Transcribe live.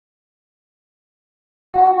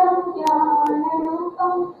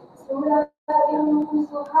सुरादिं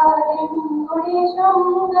सुखादिं गुणेशं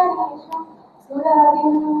गणेशं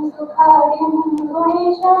सुरादिं सुखादिं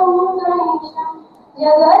गुणेशं गणेशं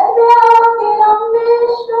जगद्व्यापिनं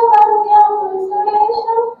विश्ववन्द्यं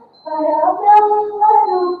सुरेशं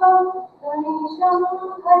परब्रह्मरूपं गणेशं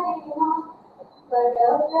भजेम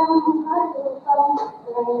परब्रह्मरूपं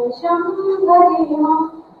गणेशं भजेम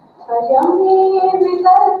अजं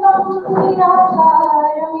निर्विकल्पं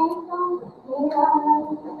निराकारमेकं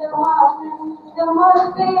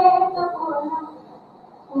निरानन्दमानन्दमद्वैतपूर्णं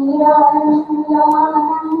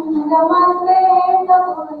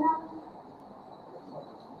निरानन्दमानन्दमद्वैतपूर्णम्.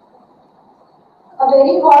 A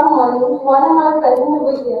very warm morning to one and all present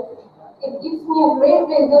over here. It gives me a great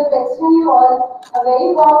pleasure to extend you all a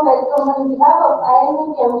very warm welcome on behalf of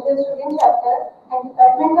IME Chemistry Student Chapter and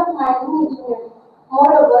Department of Mining Engineering.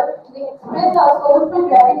 Moreover, we express our soulful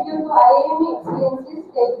gratitude to IME Excellencies,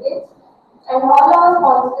 delegates, and all our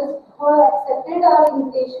sponsors who have accepted our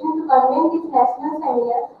invitation to convene this national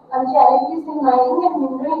seminar on challenges in mining and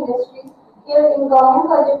mineral industries here in Government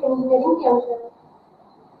College of Engineering, Chemistry.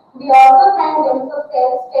 We also thank them for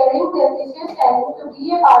sparing their precious time to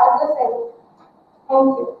be a part of the seminar.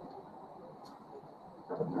 Thank you.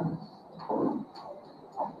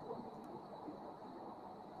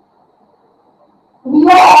 We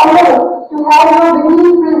are honored to have your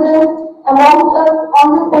benevolent presence amongst us on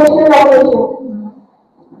this special occasion.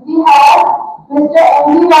 We have Mr. M.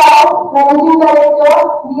 D. Rao, Managing Director,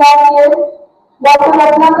 BRCL, Dr.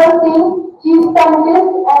 Ratnakar Singh, Chief Scientist,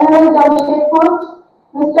 NML Jamshedpur,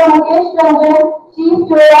 Mr. Mukesh Ranjan, Chief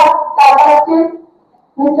Joya, Tata Steel,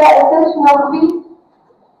 Mr. S.S. Naqvi,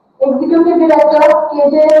 Executive Director,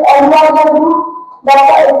 KJS Anuradha Group,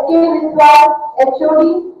 Dr. S.K. Viswal, HOD,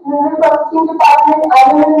 Mineral Processing Department,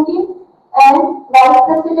 IMMT, and Vice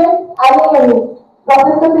President, IAME,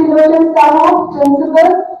 Professor Trilochan Sahu, Principal,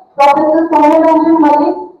 Professor Soumya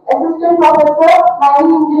Malik, Assistant Professor,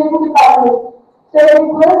 Mining Engineering Department. So I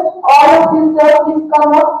request all of you sir, please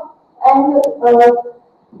come up and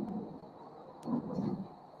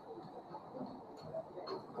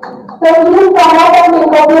so please come up and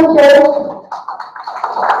take up your chairs.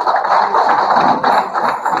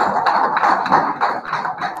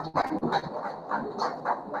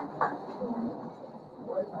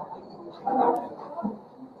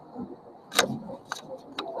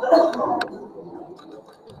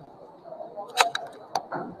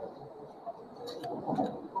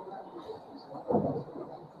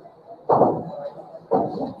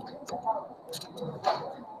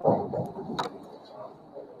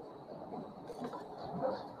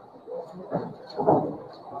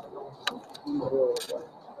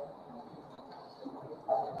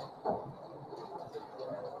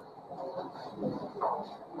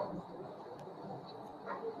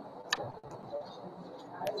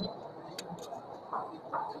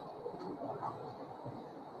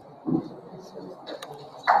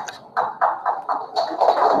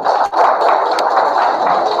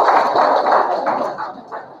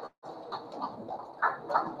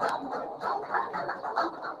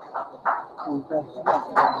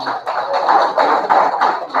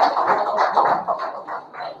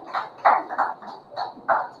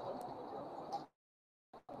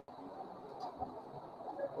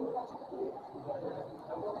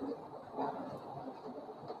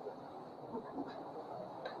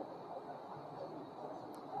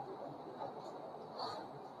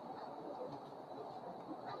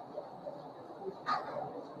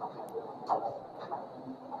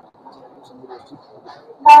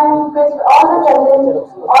 Now I request all the present,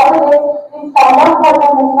 all the guests, please stand up for the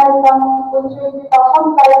national song, which will be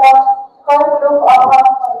performed by the choir group of our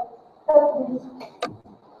college. Sir, please.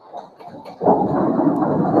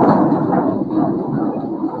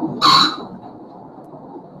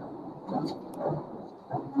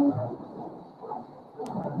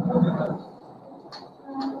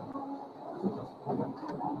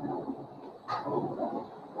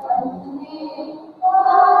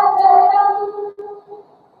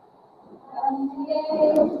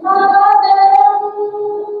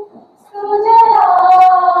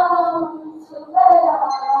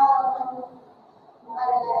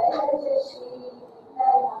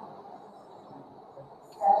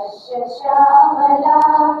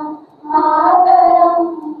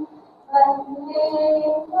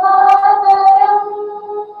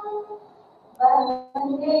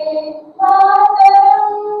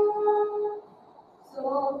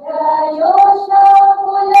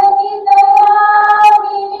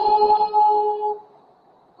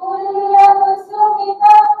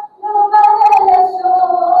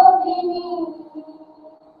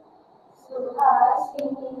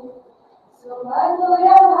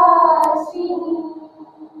 सुमधुरभाषिणी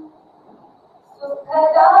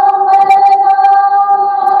सुखदां वरदां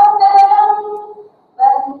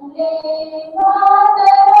Vande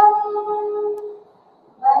Mataram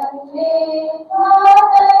Vande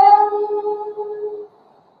Mataram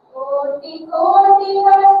कोटि कोटि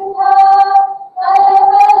कंठा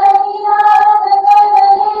कलकलनिनाद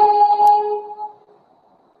करले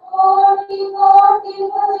कोटि कोटि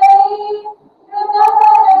भुजै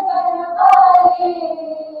द्रुतकर करवाले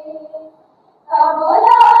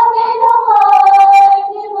कबोलांगे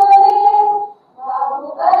नुमानि बोले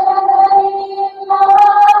बाहुबल धरिणी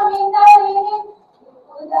नमामि तरिणी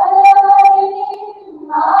उदरवरिणी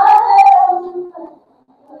मातरम्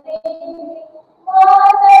Vande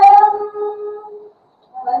Mataram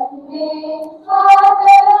Vande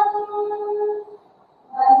Mataram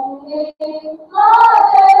Vande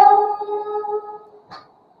Mataram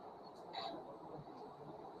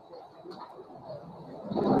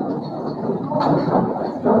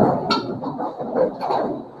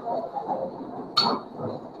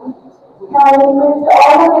Now I request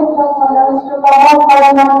all the district mothers to come up for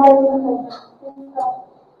a non-racial session.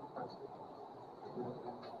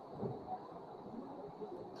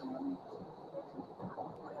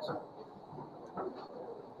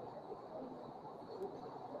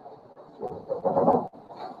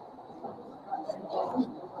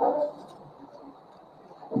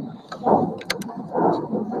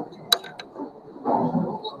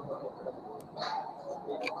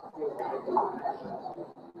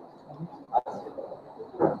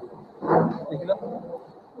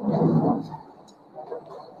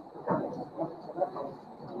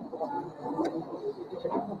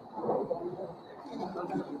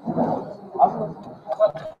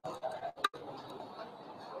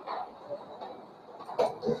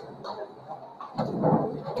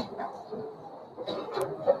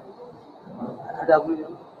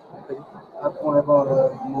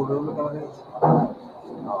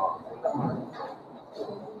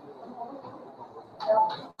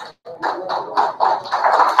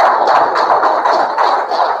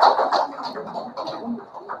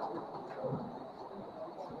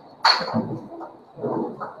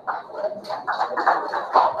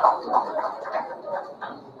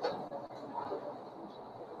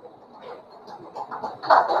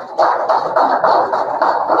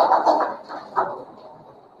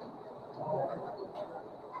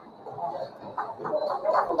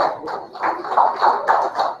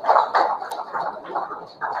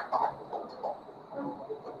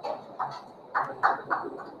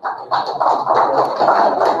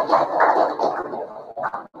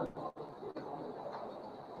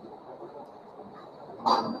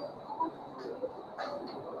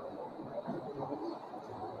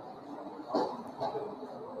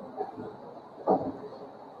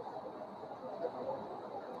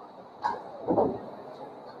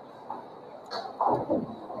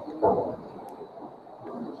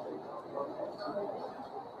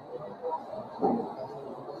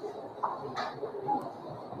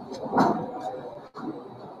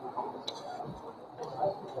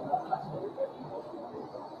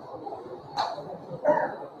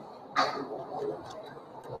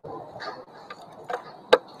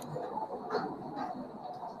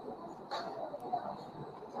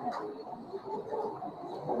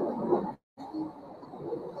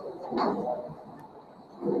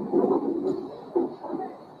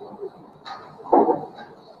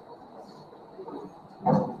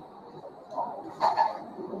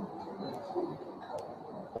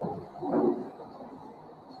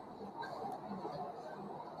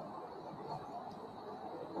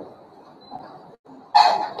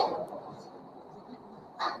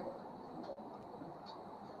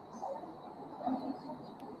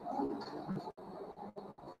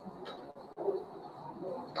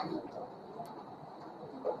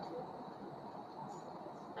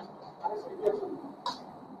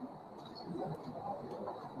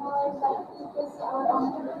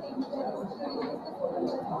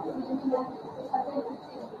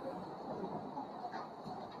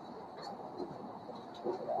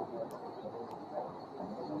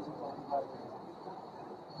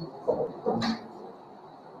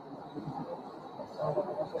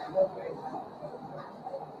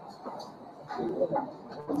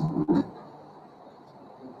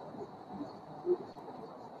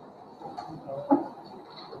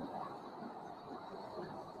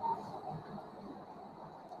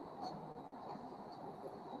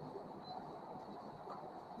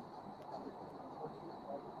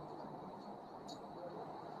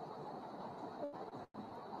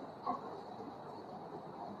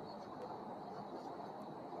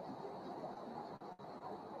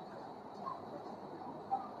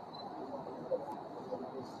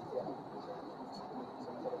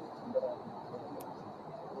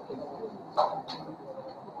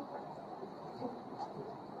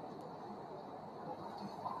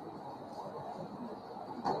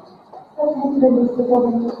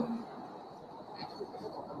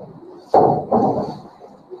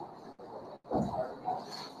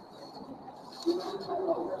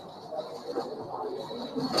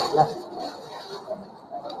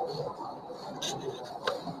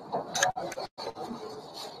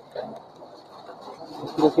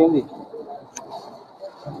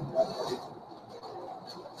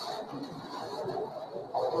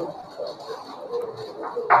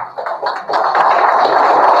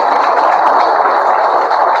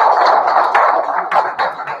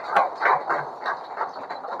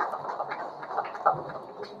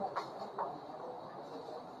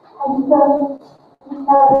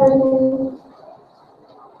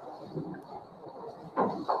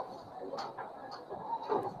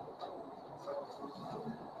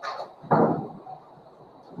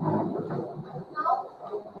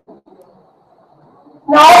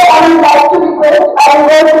 Now I would like to request our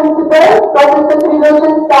principal, Professor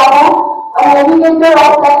Trilochan Sahu, a navigator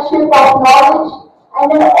of flagship of knowledge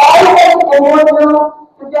and an all-time endeavor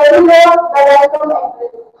to deliver the welcome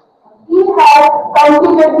address. He has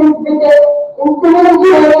completed his BTech in civil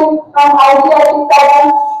engineering from IIT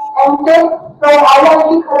Science, MTech from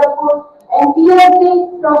IIT Kharagpur, and PhD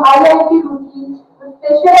from IIT Roorkee with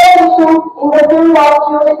specialization in the field of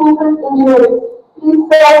geotechnical engineering. Please,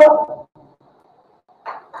 sir.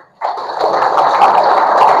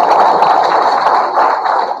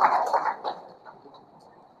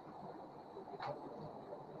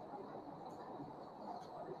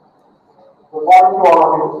 Good morning to all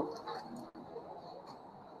of you.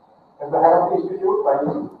 As the head of the institute, I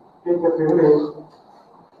take the privilege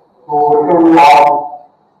to welcome you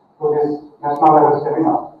all to this national level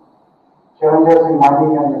seminar, Challenges in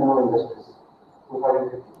Mining and Mineral Industries,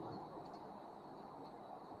 2015.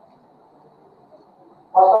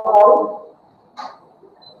 First of all,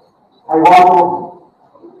 I want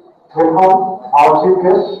to welcome our chief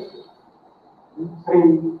guest, Sri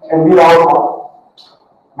N.V. Rao,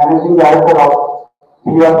 Managing Director of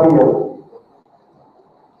PRPL,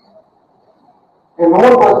 a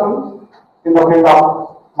known person in the field of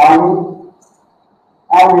mining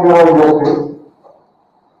and mineral industry,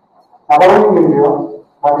 not only in India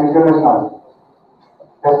but internationally.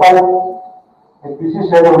 Despite a busy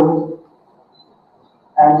schedule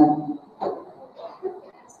and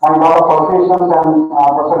my lot of associations and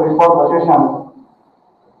Professor Research Association,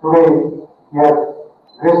 today we have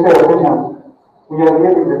graced the occasion. We are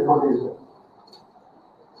really grateful to you, sir.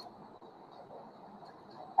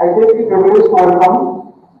 I take the privilege to welcome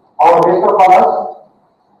our guest of honors,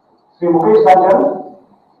 Sri Mukesh Ranjan,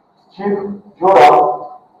 Chief Jora,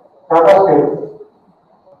 Tata Steel.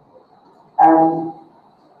 And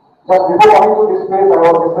just before coming to this place, I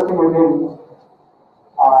was discussing with him.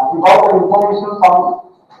 He got the information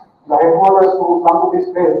from the headquarters to come to this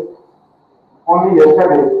place only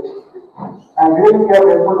yesterday. And really we are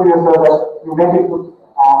grateful to you, sir, that you made it to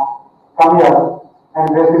come here and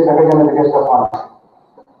grace this occasion as a guest of honor.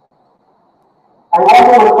 I want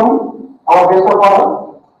to welcome our guest of honor,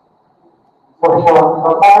 Professor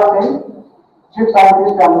Ratnakar Singh, Chief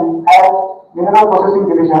Scientist and Head Mineral Processing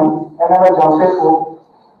Division, NML Jamshedpur.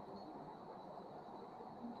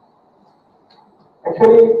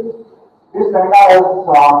 Actually, this seminar is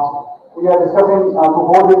we are discussing to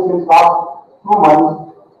hold it since last 2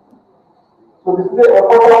 months. So this is the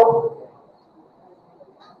effort of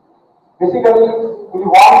basically we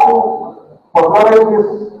want to popularize this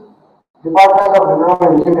department of mineral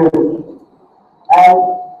engineering, and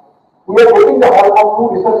we are getting the help of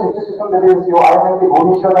 2 research institutions, that is your IMT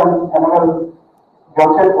Bhubaneswar and NML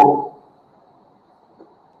Jamshedpur.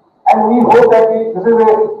 And we hope that this is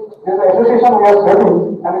an association we are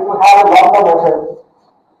serving and it will have a long-term effect.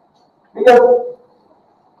 Because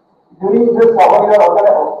during this summer we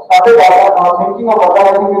started thinking of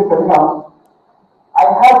organizing this seminar, I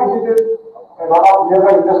have visited a lot of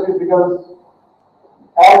nearby industries because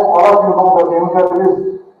as all of you know, the Keonjhar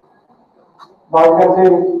is, I can say,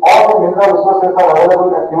 all the mineral resources are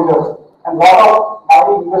available at Keonjhar, and lot of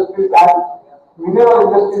mining industries and mineral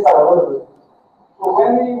industries are available. So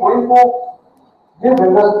when we went to these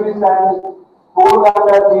industries and told them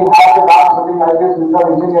that we have a large something like this mineral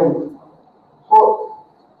engineering, so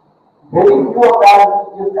very few of them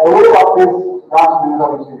is aware of this large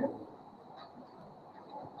mineral engineering.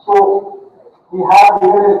 So we have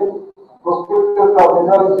given a prospectus of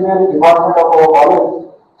mineral engineering department of our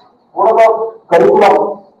college. What about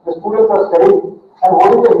curriculum? The students are studying and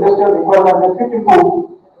what is the industrial requirement that fit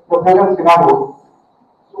into the present scenario.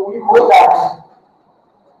 So we hope that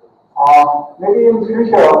maybe in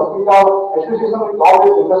future, in our association with all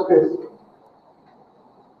these industries,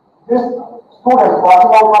 This students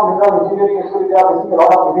passing out from mineral engineering, actually they are facing a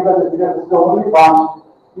lot of difficulties because this is the only branch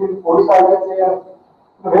in Odisha, I can say, and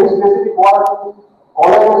very specific what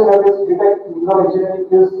colleges where this detect mineral engineering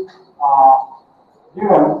is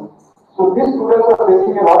given. So these students are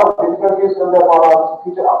facing a lot of difficulties when they are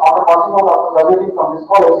teacher after passing out after graduating from this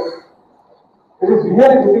college. It is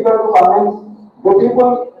really difficult to convince the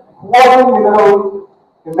people who are in mineral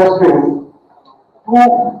industry to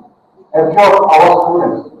absorb our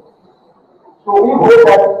students. So we hope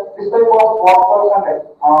that this type of workshops and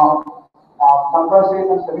conferences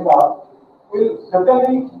and seminars will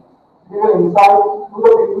certainly give an insight to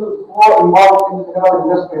the people who are involved in mineral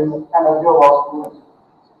industries and absorb our students.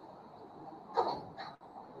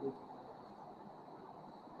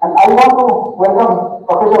 And I want to welcome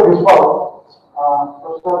Professor Vishwa,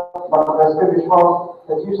 Professor Dr. S. K. Vishwa,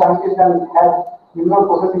 the Chief Scientist and Head Mineral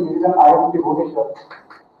Processing Division, IIT Bhubaneswar.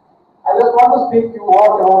 I just want to speak few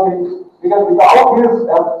words about it because without his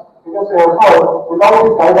effort, without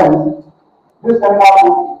his guidance, this seminar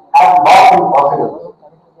would have not been possible.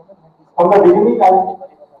 From the beginning, I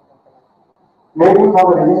made him from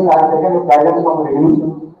the beginning, I have taken his guidance from the beginning.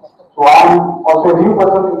 So I am also a new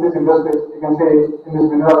person in this industry, you can say, in this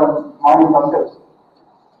mineral and mining concepts.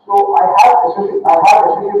 So I have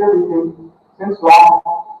associated with him since long,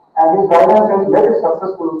 and his guidance has made it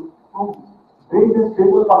successful to bring these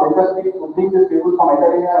people from industry, to bring these people from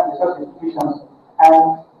academia and research institutions,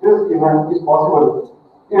 and this event is possible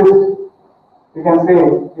if we can say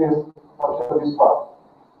is Professor Vishwa.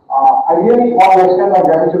 I really want to extend my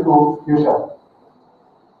gratitude to you, sir.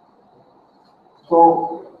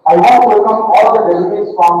 So I want to welcome all the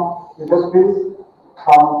delegates from industries,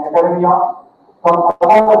 from academia, from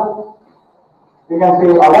other, we can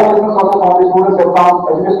say, other business also from the students and from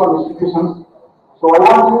educational institutions. So I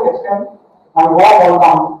want to extend my warm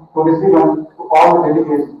welcome to this event to all the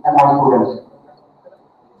delegates and my students.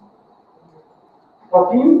 The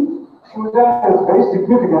theme chosen is very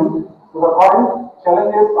significant to the current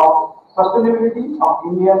challenges of sustainability of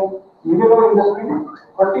Indian mineral industry,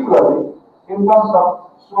 particularly in terms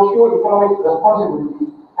of socio-economic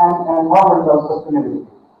responsibility and environmental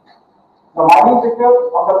sustainability. The mining sector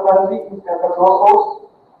of the country is at the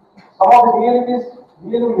crossroads. Some of the realities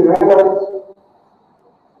really realize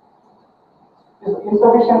is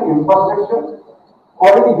insufficient infrastructure,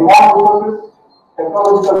 quality demand resources,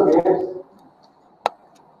 technological gaps,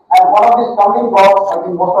 and one of the stumbling blocks, I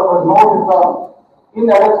think most of us know, is the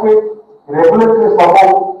inadequate regulatory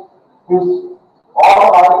support which all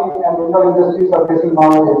mining and mineral industries are facing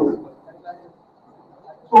nowadays.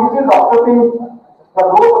 So which is affecting the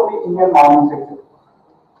growth of the Indian mining sector.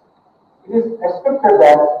 It is expected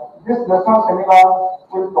that this national seminar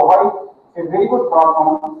will provide a very good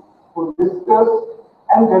platform to discuss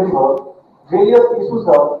and deliver various issues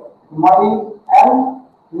of mining and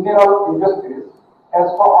mineral industries. As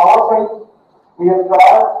for our side, we have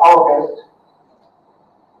tried our best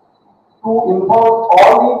to involve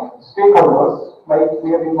all the stakeholders, like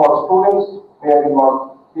we have involved students, we have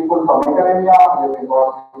involved people from academia, we have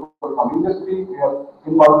involved people from industry, we have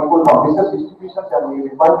involved people from research institutions, and we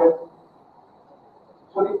have invited.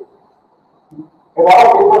 So a lot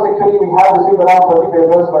of papers, actually we have received around 30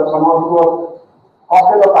 papers, but somehow due to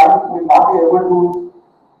constraint of time, we will not be able to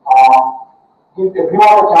give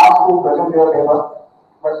everyone a chance to present their paper.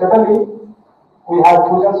 But certainly, we have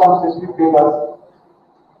chosen some specific papers.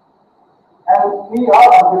 And we are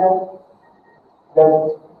confident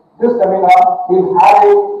that this seminar will have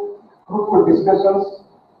a fruitful discussions,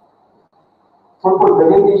 fruitful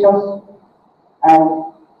presentations,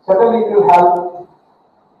 and certainly it will help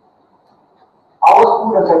our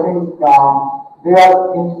students. I think they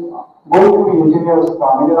are going to be engineers,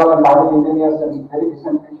 mineral and mining engineers in very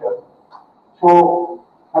distant future. So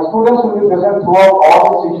students will be present throughout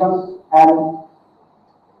all the sessions, and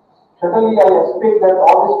certainly I expect that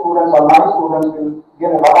all the students or my students will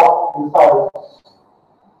gain a lot of insight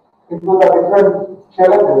into the different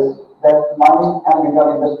challenges that mining and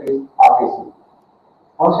mineral industries are facing.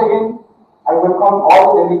 Once again, I welcome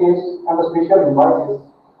all the delegates and the special invitees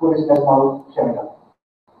to this national seminar.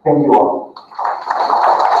 Thank you all.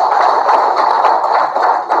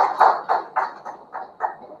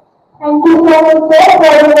 Thank you so much, sir, for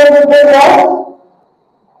the words.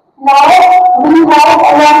 Now we have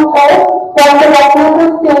among us Dr. Ratnakar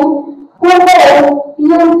Singh, who holds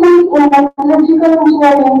PhD in metallurgical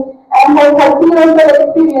engineering and has 30 years of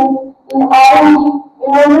experience in R&D in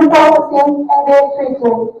mineral processing and waste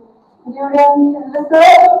treatment. During his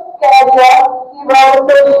research career, he was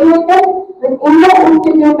associated with Indian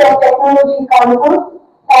Institute of Technology, Kanpur,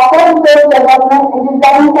 Tata Research Development and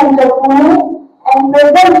Design Center, Pune, and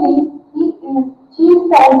presently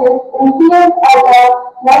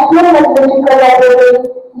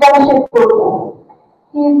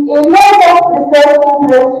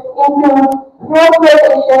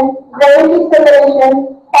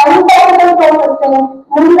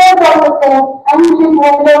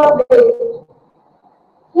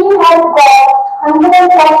has got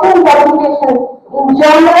 114 publications in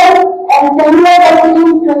journals and seminar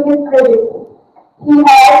writings to his credit. He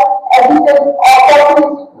has edited or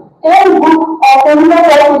published 10 books or seminar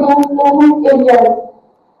writings in his areas.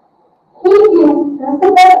 He is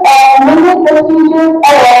recipient of many prestigious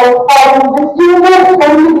awards for his distinguished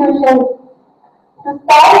contributions. To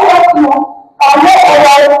start off you, Founder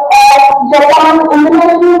Award of Japan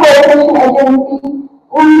International Cooperation Agency,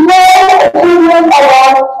 Engineer Achievement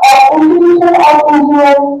Award of Institution of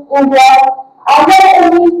Engineers India,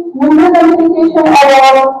 IIT Mineral Certification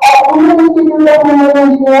Award of Indian Institute of Mineral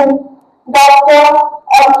Engineers, Dr.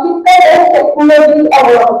 Architect Technology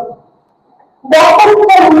Award. Dr.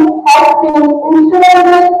 Soni has been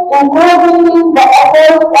instrumental in coordinating the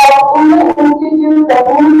efforts of Indian Institute of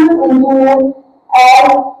Mineral Engineers as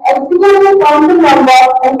Executive Council Member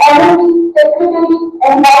and Honorary Secretary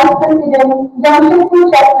and Vice President, Jamshedpur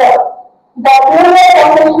Chapter, the Global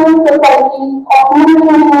Professional Society of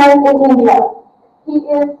Mineral Engineers in India. He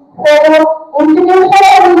is Fellow Institution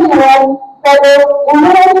of Engineers, Fellow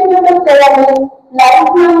Indian Institute of Ceramics, Life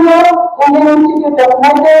Member, Indian Institute of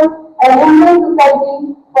Metals, and Indian Society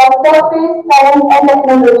for Surface Science and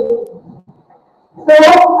Technology. So,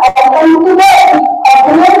 I consider it a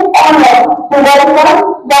great honor to welcome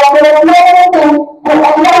Dr. Raghunathan Singh to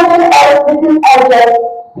enlighten us with his ideas.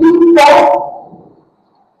 Please, sir.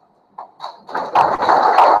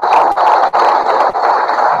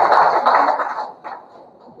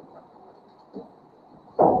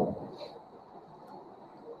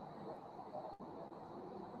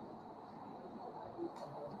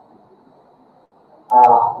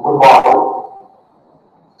 Good morning,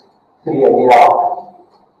 Sri Anira,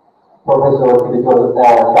 Professor Tirithol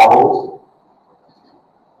Shahu,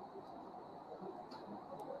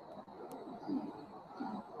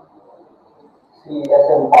 Sri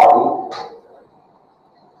S.N. Padi,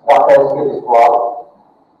 Dr. S.K. Biswal,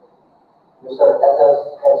 Mr.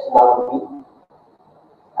 S.S. Nagri,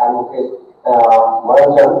 and Mukesh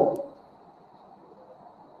Maranjan,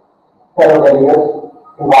 fellow delegates,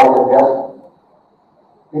 invited guests,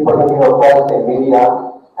 representative of press and media,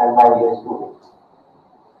 and my dear students.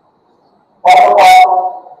 First of all,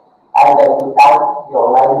 I'd like to thank the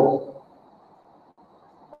organizers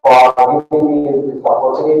for giving me this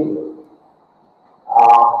opportunity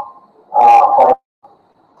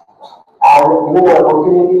and giving me the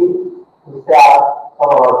opportunity to share some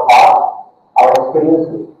of our thoughts, our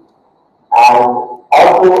experiences, and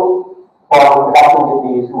also for interacting with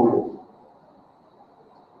the students.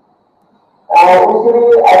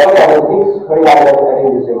 Initially, I was having things very highlighted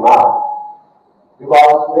in this remark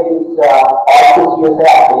because today is also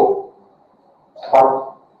CSI day, but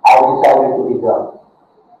I decided to be done.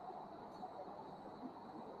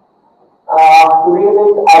 To really,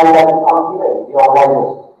 I would like to compliment the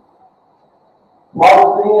organizers for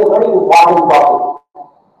doing a very important topic,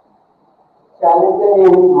 challenging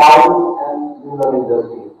in mining and mineral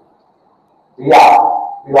industry. We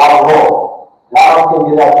all know a lot of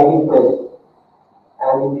changes are taking place.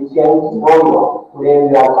 And in the change scenario, today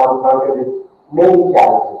we are confronted with many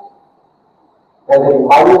challenges, whether in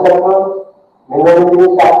mining sector, mineral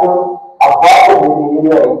engineering sector, or process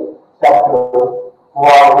engineering sector, who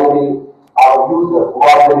are really our users, who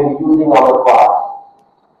are really using our parts.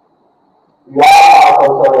 We all are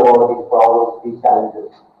concerned about these problems, these challenges.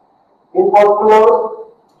 In particular,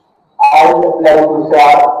 I would like to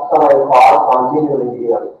share some of my thoughts on mineral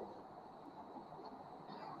engineering.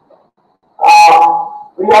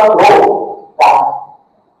 We all know that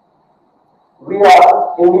we are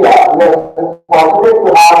India, we are fortunate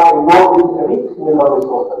to have a rich mineral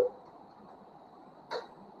resources.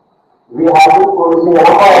 We have been producing a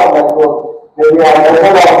number of metals, maybe a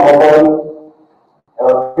level of metal,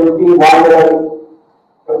 50, 1 level,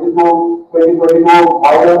 22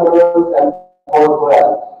 minor metals, and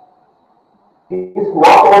 412. It is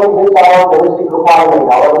not only meet our domestic requirement,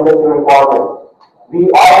 our industrial requirement. We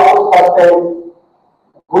also sustain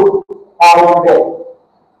good foreign trade.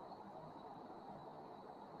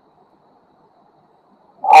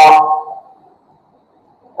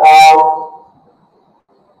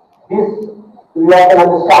 This we have to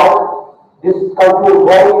understand. This contributes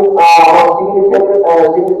very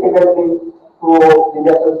significantly to the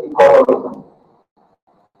national economy.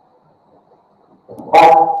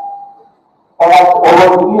 But perhaps over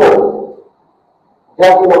the years,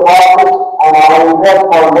 just in the process and our interest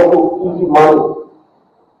for making easy money,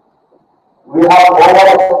 we have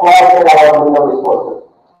overexploited our mineral resources.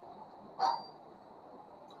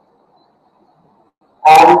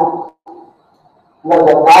 And now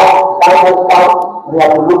the time has come, we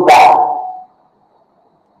have to look back.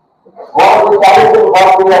 One of the challenges what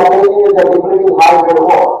we are facing is a depleting high-grade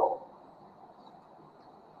ore.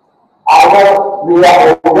 Either we are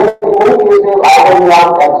in many cases, either we are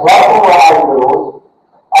absorbing our high-grade ores,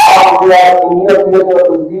 or we are in near future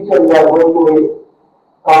in future we are going to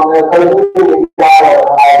continue to acquire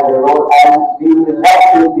high-grade ore, and we will be left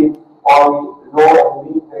with it on low and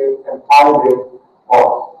mid-grade and fine-grade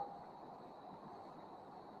ore.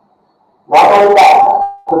 Not only that,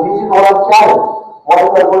 so this is our challenge. What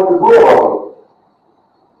we are going to do about it?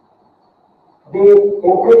 The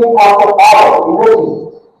increasing cost of power,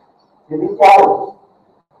 energy, is the challenge.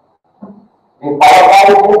 The power price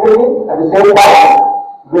is increasing, at the same time,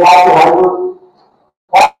 we have to handle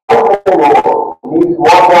needs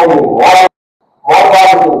more training, more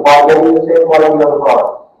marketing for getting the same quality of the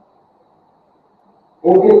product.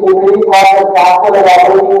 In this increasing cost of transport and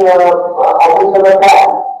operating of the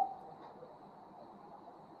plant,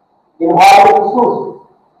 environment issues,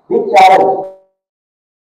 big challenge.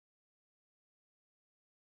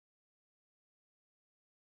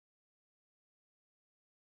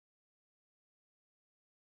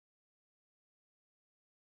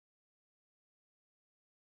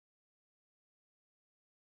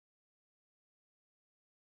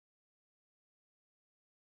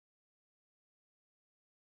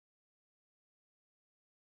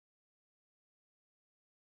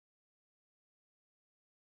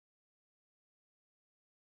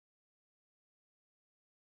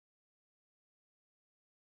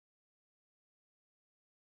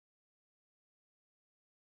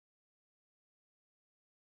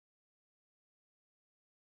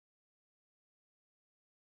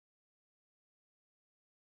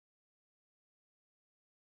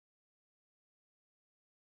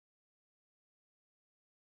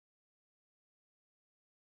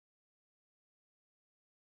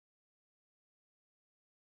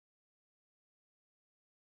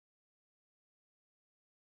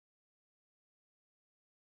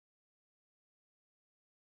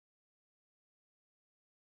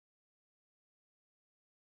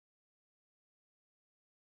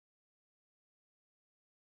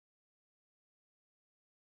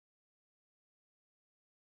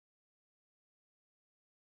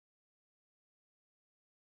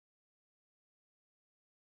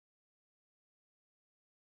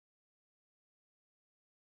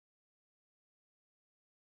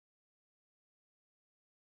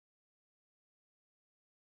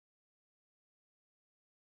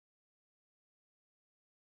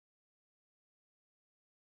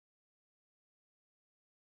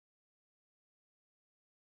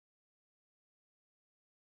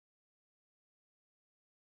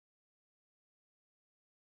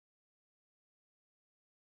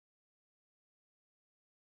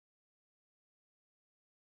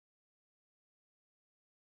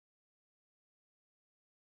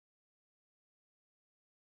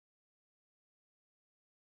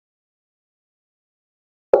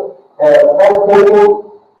 First taking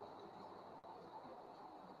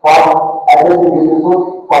for addressing these issues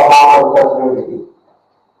for farmer sustainability.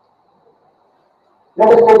 Let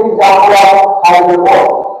us take the example of hydrogen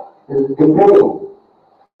ore. This is depleting.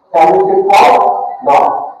 Can we sit for? No.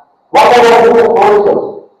 What are the different solutions?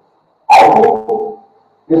 I think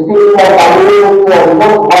you see that continuing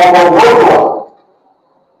results what can go to us.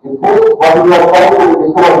 If this what we are trying to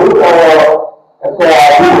discover is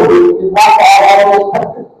not as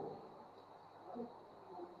expected.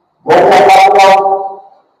 When we are talking about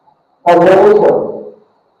conservation,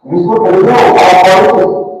 we should review our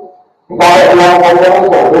policies because we are conservation,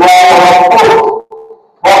 we are our food,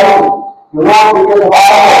 quality, because of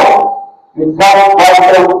our with some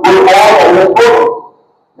vital good air and the food,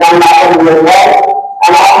 then happen in life,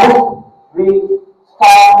 and at least we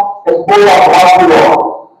stop the spread of what we want.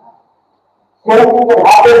 Same thing that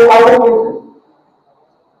happens in other places.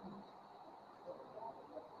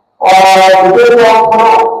 Or because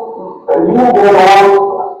of leave their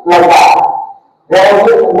homes like that. There are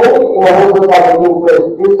many innovations that are taking place.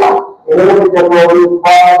 This innovative technology is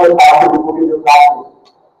part of the power to put into practice.